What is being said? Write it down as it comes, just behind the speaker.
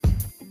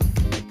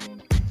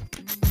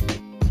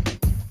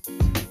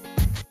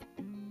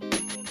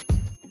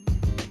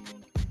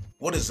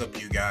What is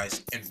up, you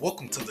guys, and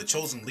welcome to the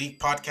Chosen League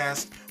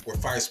podcast, where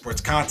fire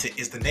sports content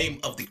is the name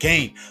of the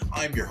game.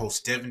 I'm your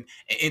host, Devin,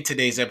 and in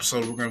today's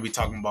episode, we're going to be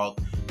talking about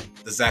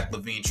the Zach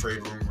Lavine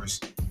trade rumors.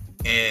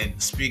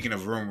 And speaking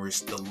of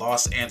rumors, the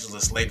Los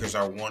Angeles Lakers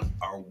are one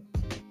of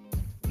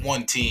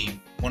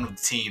the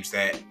teams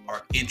that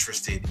are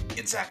interested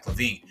in Zach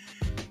Lavine.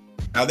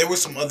 Now, there were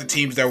some other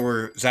teams that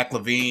were Zach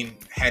Lavine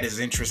had his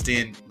interest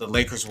in. The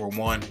Lakers were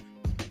one,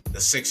 the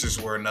Sixers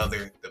were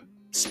another, the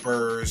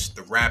Spurs,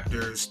 the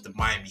Raptors, the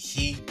Miami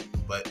Heat,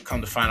 but come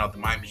to find out the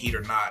Miami Heat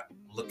are not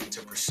looking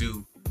to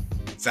pursue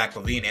Zach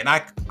Lavine. And I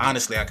can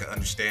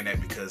understand that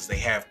because they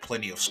have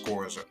plenty of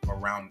scorers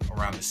around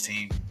this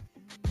team,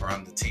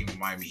 around the team of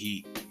Miami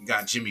Heat. You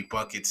got Jimmy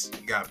Buckets,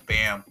 you got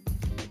Bam,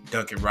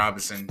 Duncan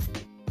Robinson,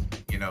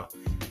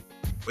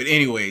 But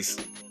anyways,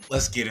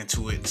 let's get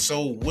into it.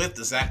 So with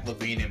the Zach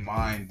Lavine in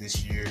mind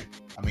this year,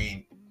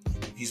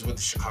 he's with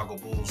the Chicago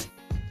Bulls.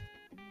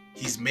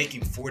 He's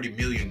making $40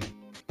 million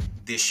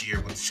this year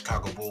with the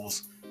Chicago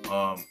Bulls.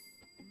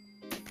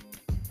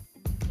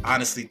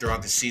 Honestly,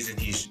 throughout the season,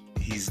 he's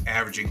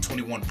averaging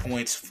 21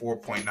 points,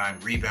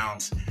 4.9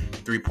 rebounds,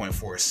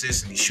 3.4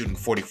 assists, and he's shooting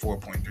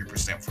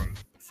 44.3%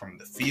 from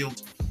the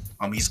field.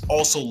 He's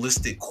also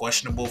listed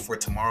questionable for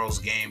tomorrow's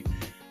game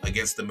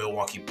against the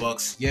Milwaukee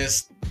Bucks.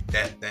 Yes,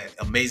 that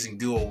amazing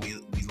duo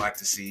we like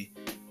to see,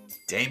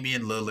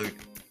 Damian Lillard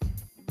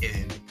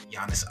and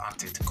Giannis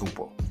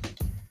Antetokounmpo.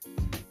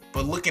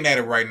 But looking at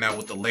it right now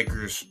with the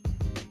Lakers,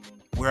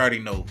 we already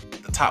know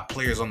the top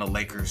players on the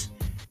Lakers: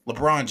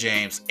 LeBron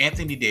James,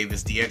 Anthony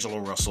Davis, D'Angelo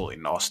Russell,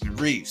 and Austin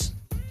Reeves.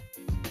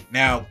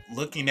 Now,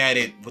 looking at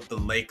it with the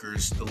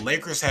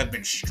Lakers have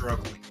been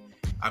struggling.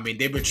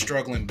 They've been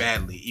struggling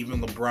badly. Even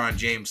LeBron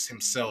James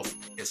himself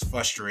is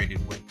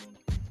frustrated with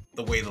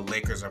the way the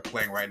Lakers are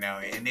playing right now.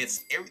 And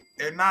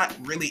they're not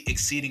really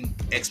exceeding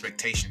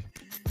expectation,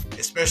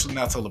 especially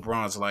not to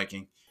LeBron's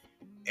liking.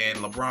 And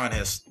LeBron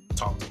has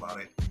talked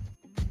about it.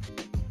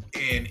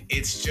 And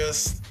it's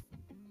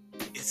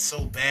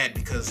so bad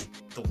because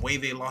the way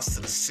they lost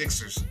to the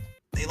Sixers,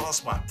 they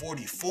lost by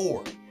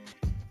 44.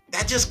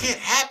 That just can't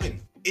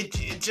happen. It's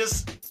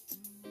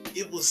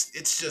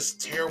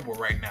just terrible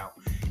right now.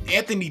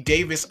 Anthony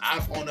Davis,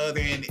 on the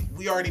other hand,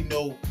 we already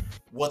know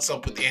what's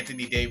up with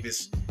Anthony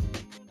Davis.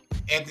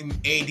 AD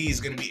is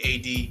going to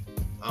be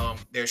AD.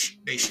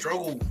 They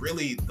struggle,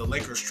 really. The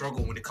Lakers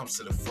struggle when it comes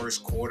to the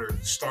first quarter,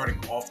 starting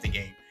off the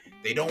game.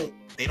 They don't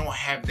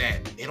have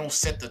that. They don't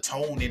set the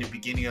tone in the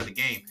beginning of the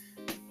game.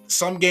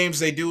 Some games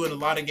they do, and a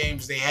lot of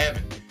games they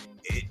haven't.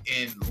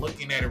 And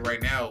looking at it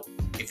right now,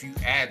 if you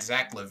add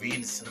Zach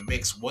Lavine to the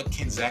mix, what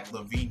can Zach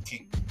Lavine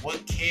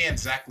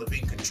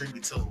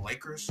contribute to the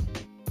Lakers?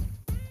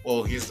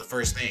 Well, here's the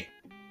first thing: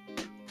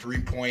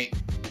 3-point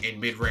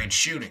and mid-range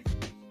shooting.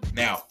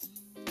 Now,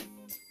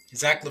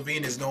 Zach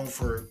Lavine is known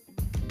for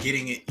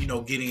getting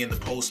in the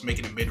post,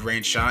 making a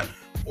mid-range shot,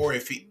 or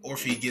if he's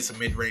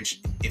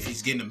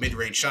getting a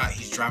mid-range shot,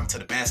 he's driving to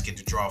the basket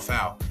to draw a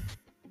foul.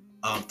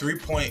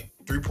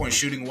 Three-point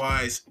shooting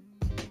wise,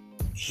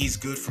 he's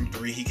good from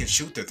three. He can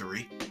shoot the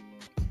three.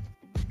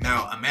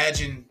 Now,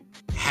 imagine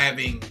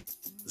having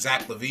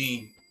Zach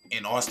Lavine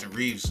and Austin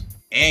Reeves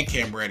and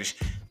Cam Reddish.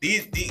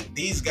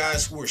 These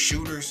guys who are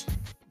shooters,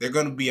 they're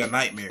going to be a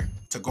nightmare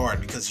to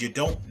guard because you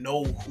don't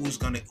know who's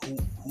gonna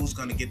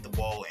get the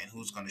ball and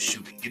who's gonna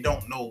shoot it. You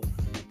don't know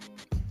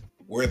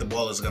where the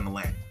ball is gonna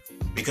land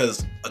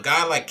because a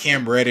guy like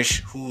Cam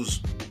Reddish, who's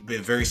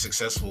been very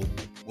successful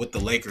with the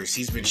Lakers,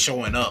 he's been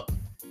showing up.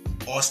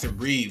 Austin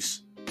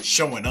Reeves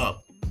showing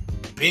up,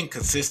 being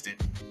consistent.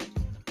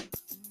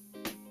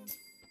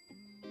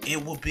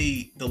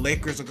 The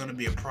Lakers are going to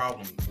be a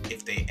problem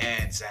if they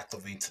add Zach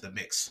Lavine to the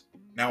mix.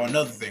 Now,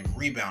 another thing,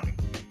 rebounding.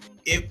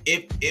 If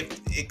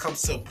it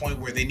comes to a point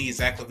where they need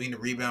Zach Lavine to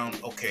rebound,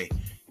 okay,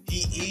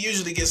 he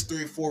usually gets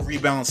 3 or 4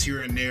 rebounds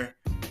here and there.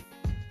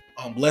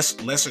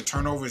 Lesser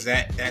turnovers,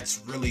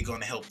 that's really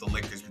going to help the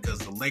Lakers because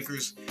the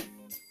Lakers,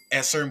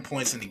 at certain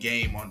points in the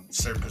game, on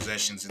certain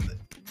possessions,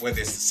 whether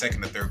it's the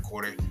second or third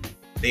quarter,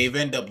 they've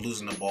ended up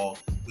losing the ball.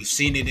 We've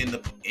seen it in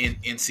the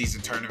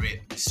in-season tournament.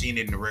 We've seen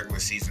it in the regular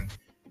season.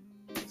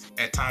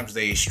 At times,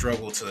 they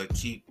struggle to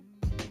keep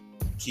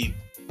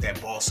that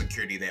ball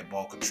security, that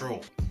ball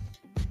control.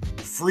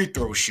 Free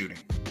throw shooting.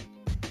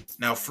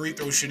 Now, free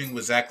throw shooting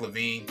with Zach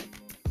Lavine,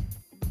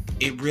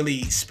 it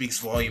really speaks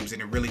volumes,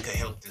 and it really could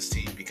help this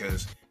team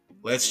because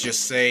let's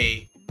just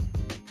say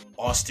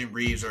Austin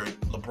Reeves or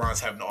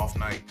LeBron's having an off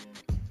night.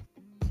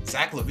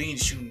 Zach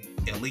Lavine's shooting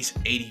at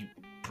least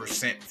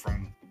 80%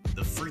 from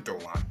the free throw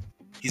line.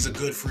 He's a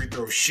good free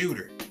throw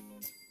shooter.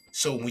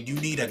 So when you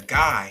need a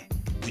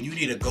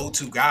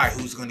go-to guy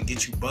who's going to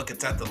get you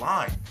buckets at the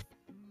line,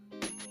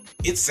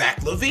 it's Zach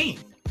Lavine.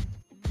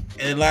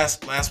 And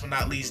last but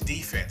not least,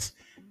 defense.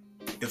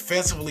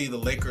 Defensively,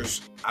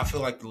 I feel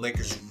like the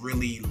Lakers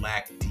really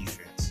lack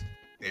defense.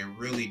 They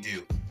really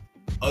do.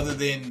 Other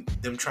than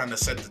them trying to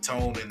set the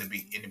tone in the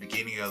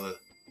beginning of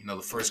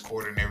the first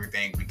quarter and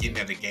everything,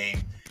 beginning of the game,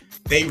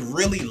 they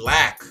really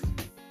lack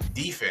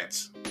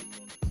defense.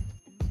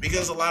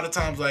 Because a lot of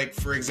times, like,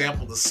 for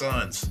example, the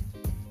Suns,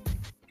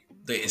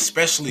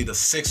 especially the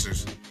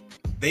Sixers,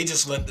 they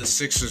just let the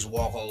Sixers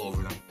walk all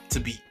over them.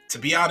 To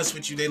be honest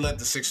with you, they let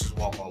the Sixers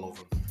walk all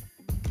over them.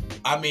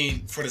 I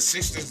mean, for the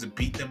Sixers to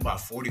beat them by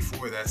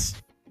 44,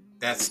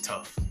 that's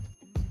tough.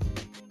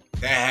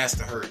 That has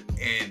to hurt.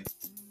 And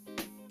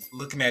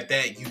looking at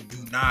that,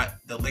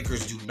 the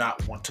Lakers do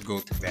not want to go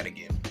through that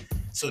again.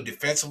 So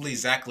defensively,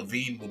 Zach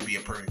Lavine will be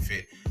a perfect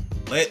fit.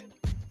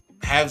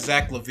 Have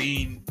Zach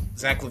Lavine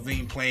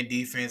playing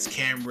defense,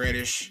 Cam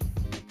Reddish,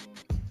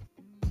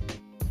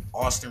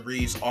 Austin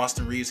Reeves.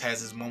 Austin Reeves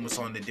has his moments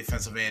on the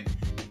defensive end,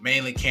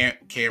 mainly Cam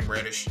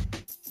Reddish.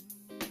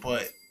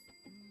 But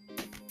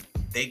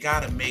they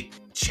gotta make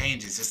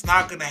changes. It's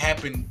not gonna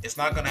happen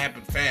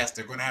fast.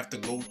 They're gonna have to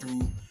go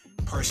through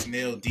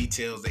personnel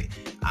details.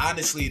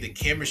 Honestly, the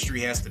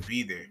chemistry has to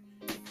be there.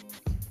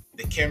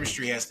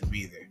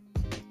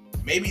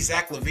 Maybe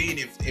Zach Lavine,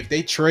 if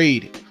they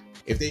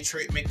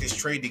make this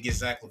trade to get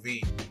Zach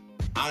Lavine,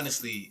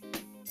 honestly,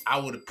 I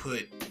would have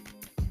put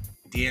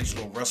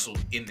D'Angelo Russell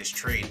in this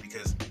trade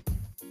because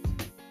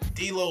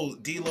D'Lo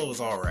is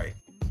all right.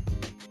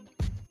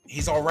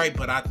 He's all right,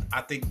 but I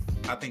think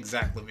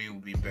Zach Lavine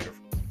would be a better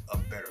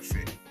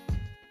fit.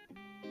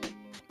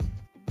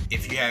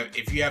 If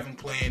you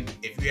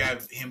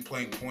have him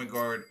playing point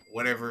guard,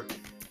 whatever,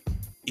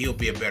 he'll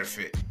be a better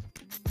fit.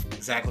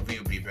 Zach Lavine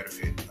would be a better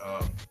fit.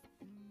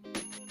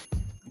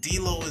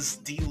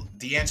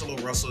 D'Angelo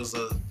Russell is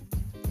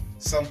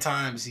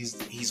sometimes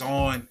he's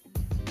on,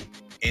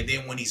 and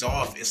then when he's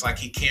off, it's like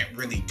he can't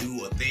really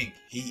do a thing.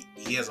 He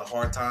has a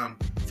hard time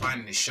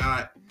finding his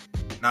shot,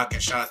 knocking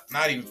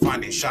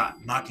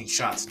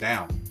shots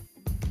down.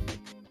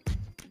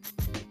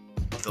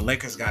 But the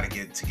Lakers got to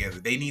get it together.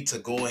 They need to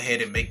go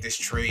ahead and make this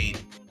trade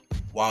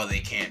while they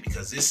can,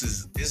 because this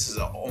is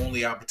the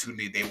only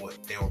opportunity they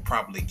will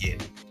probably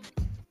get.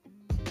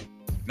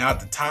 Now at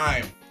the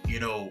time,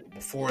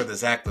 before the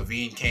Zach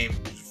Lavine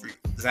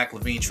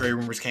trade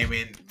rumors came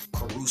in,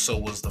 Caruso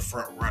was the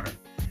front runner.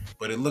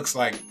 But it looks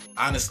like for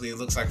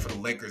the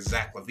Lakers,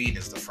 Zach Lavine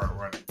is the front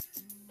runner.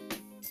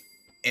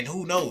 And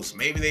who knows?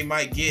 Maybe they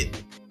might get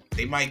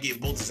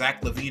both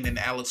Zach Lavine and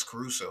Alex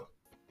Caruso,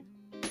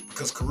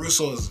 because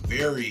Caruso is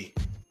very,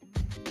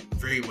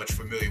 very much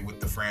familiar with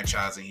the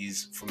franchise and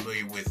he's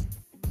familiar with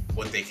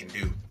what they can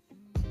do.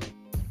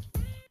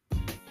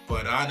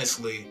 But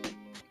honestly,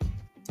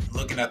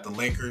 looking at the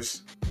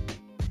Lakers,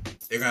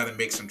 they're gonna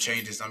make some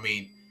changes. I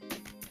mean,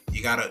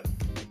 you got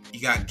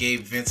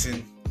Gabe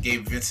Vincent.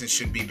 Gabe Vincent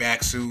should be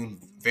back soon.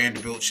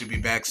 Vanderbilt should be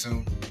back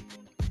soon.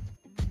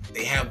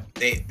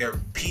 Their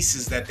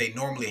pieces that they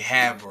normally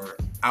have are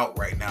out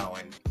right now,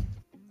 and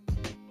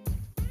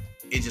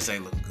it just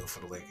ain't looking good for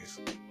the Lakers.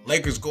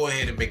 Lakers, go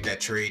ahead and make that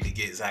trade to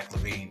get Zach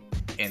Lavine,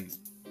 and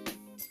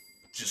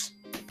just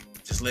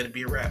let it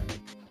be a wrap.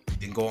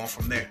 Then go on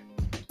from there.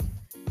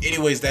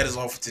 Anyways, that is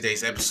all for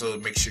today's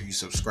episode. Make sure you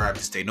subscribe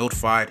to stay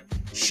notified,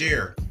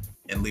 share,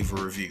 and leave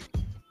a review.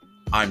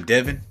 I'm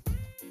Devin,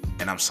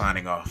 and I'm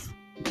signing off.